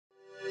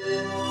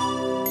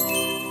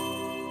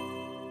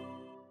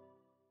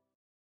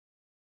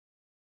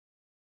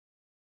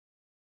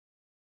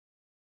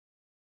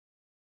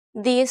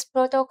This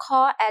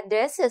protocol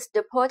addresses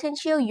the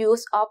potential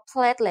use of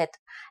platelet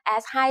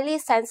as highly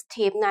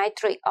sensitive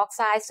nitric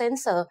oxide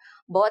sensor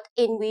both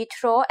in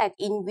vitro and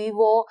in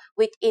vivo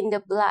within the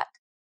blood.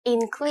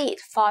 Include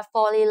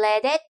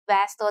phosphorylated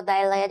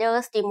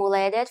vasodilator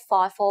stimulated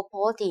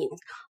phosphoproteins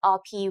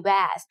or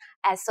PVAS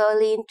as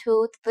serine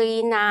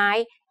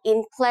 239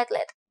 in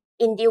platelet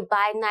induced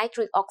by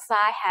nitric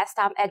oxide has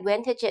some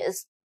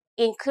advantages,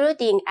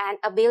 including an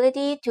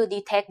ability to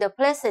detect the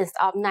presence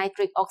of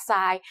nitric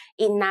oxide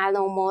in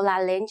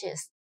nanomolar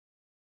ranges.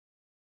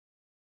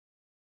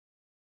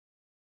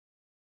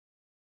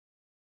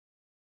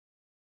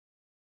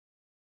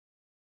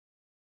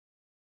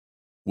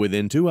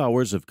 Within 2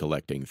 hours of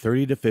collecting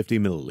 30 to 50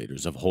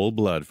 milliliters of whole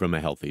blood from a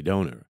healthy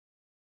donor,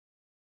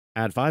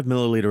 add 5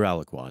 milliliter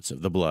aliquots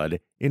of the blood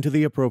into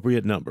the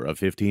appropriate number of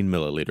 15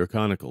 milliliter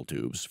conical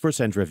tubes for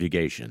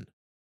centrifugation.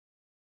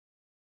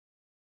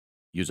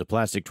 Use a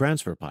plastic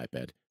transfer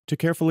pipette to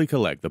carefully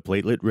collect the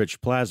platelet-rich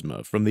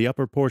plasma from the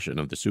upper portion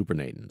of the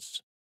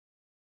supernatants.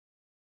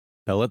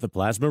 Pellet the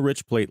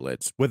plasma-rich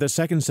platelets with a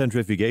second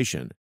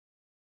centrifugation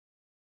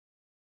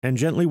and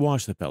gently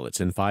wash the pellets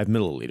in 5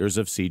 milliliters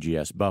of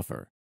CGS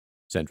buffer.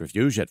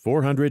 Centrifuge at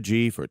 400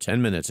 G for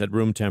 10 minutes at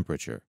room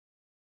temperature.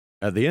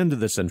 At the end of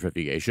the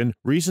centrifugation,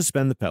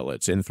 resuspend the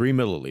pellets in 3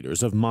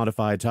 milliliters of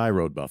modified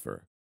thyroid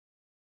buffer.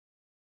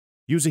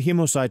 Use a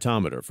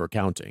hemocytometer for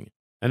counting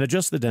and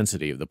adjust the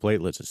density of the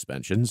platelet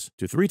suspensions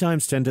to 3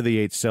 times 10 to the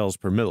 8 cells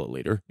per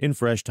milliliter in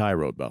fresh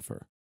thyroid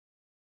buffer.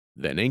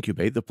 Then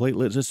incubate the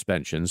platelet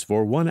suspensions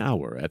for 1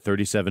 hour at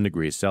 37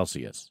 degrees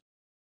Celsius.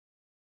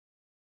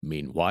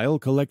 Meanwhile,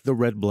 collect the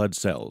red blood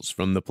cells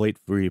from the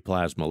plate-free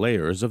plasma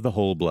layers of the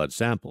whole blood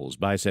samples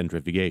by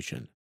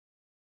centrifugation,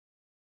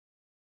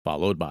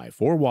 followed by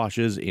 4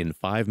 washes in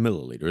 5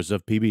 milliliters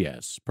of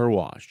PBS per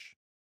wash.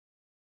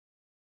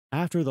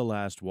 After the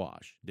last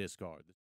wash, discard